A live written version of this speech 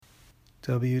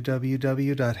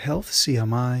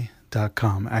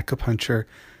www.healthcmi.com. Acupuncture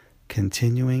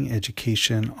continuing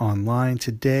education online.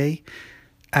 Today,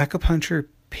 acupuncture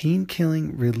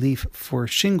pain-killing relief for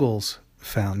shingles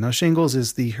found. Now, shingles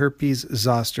is the herpes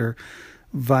zoster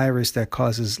virus that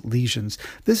causes lesions.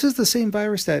 This is the same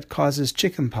virus that causes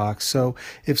chickenpox. So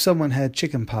if someone had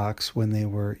chickenpox when they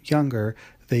were younger,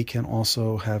 they can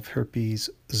also have herpes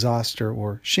zoster,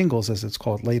 or shingles as it's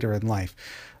called, later in life.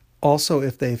 Also,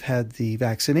 if they've had the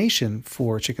vaccination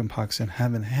for chickenpox and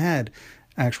haven't had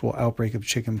actual outbreak of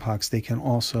chickenpox, they can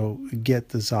also get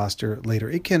the zoster later.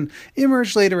 It can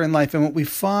emerge later in life. And what we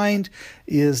find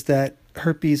is that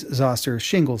herpes zoster,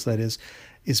 shingles that is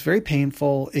very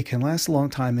painful. It can last a long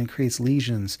time and creates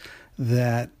lesions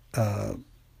that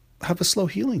have a slow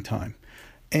healing time.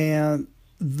 And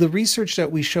the research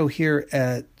that we show here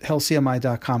at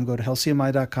healthcmi.com, go to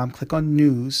healthcmi.com, click on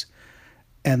news,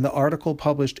 and the article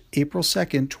published April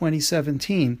 2nd,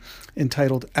 2017,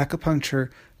 entitled Acupuncture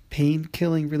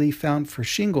Pain-Killing Relief Found for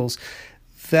Shingles.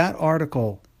 That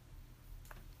article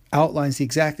outlines the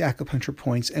exact acupuncture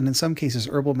points and, in some cases,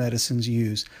 herbal medicines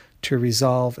used to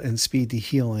resolve and speed the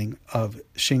healing of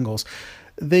shingles.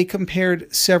 They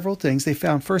compared several things. They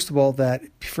found, first of all, that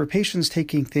for patients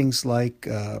taking things like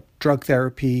drug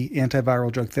therapy,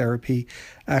 antiviral drug therapy,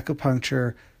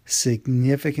 acupuncture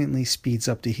significantly speeds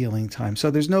up the healing time.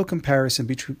 So there's no comparison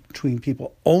between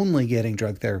people only getting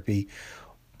drug therapy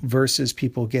versus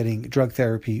people getting drug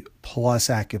therapy plus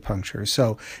acupuncture.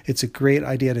 So it's a great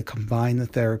idea to combine the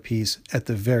therapies at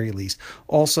the very least.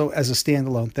 Also, as a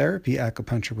standalone therapy,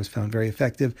 acupuncture was found very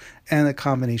effective, and the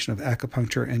combination of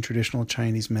acupuncture and traditional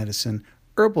Chinese medicine,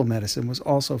 herbal medicine, was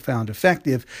also found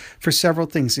effective for several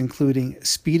things, including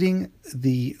speeding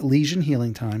the lesion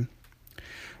healing time,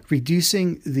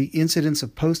 reducing the incidence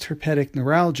of post-herpetic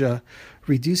neuralgia,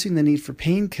 reducing the need for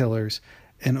painkillers,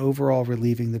 and overall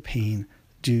relieving the pain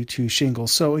due to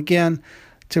shingles. So again,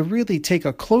 to really take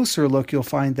a closer look, you'll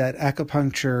find that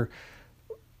acupuncture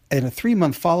in a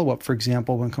 3-month follow-up, for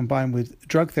example, when combined with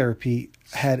drug therapy,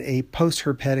 had a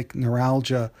post-herpetic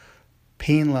neuralgia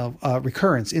pain level,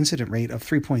 recurrence incident rate of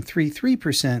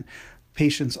 3.33%.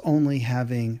 Patients only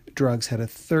having drugs had a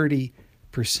 30%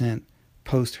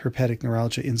 post-herpetic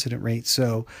neuralgia incident rate.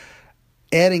 So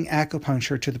adding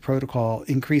acupuncture to the protocol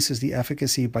increases the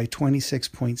efficacy by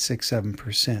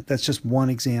 26.67%. That's just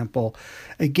one example.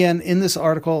 Again, in this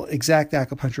article, exact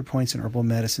acupuncture points and herbal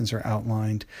medicines are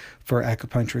outlined for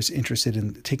acupuncturists interested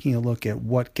in taking a look at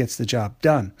what gets the job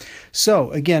done.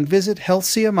 So again, visit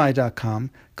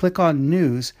healthcmi.com, click on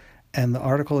news, and the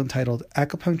article entitled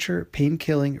Acupuncture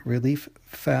Pain-Killing Relief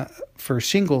for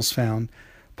Shingles Found,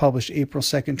 published April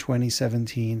 2nd,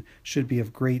 2017, should be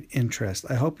of great interest.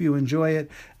 I hope you enjoy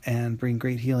it and bring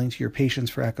great healing to your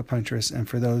patients for acupuncturists, and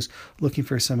for those looking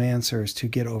for some answers to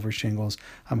get over shingles.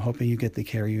 I'm hoping you get the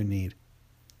care you need.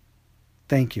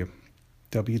 Thank you.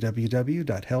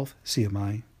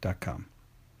 www.healthcmi.com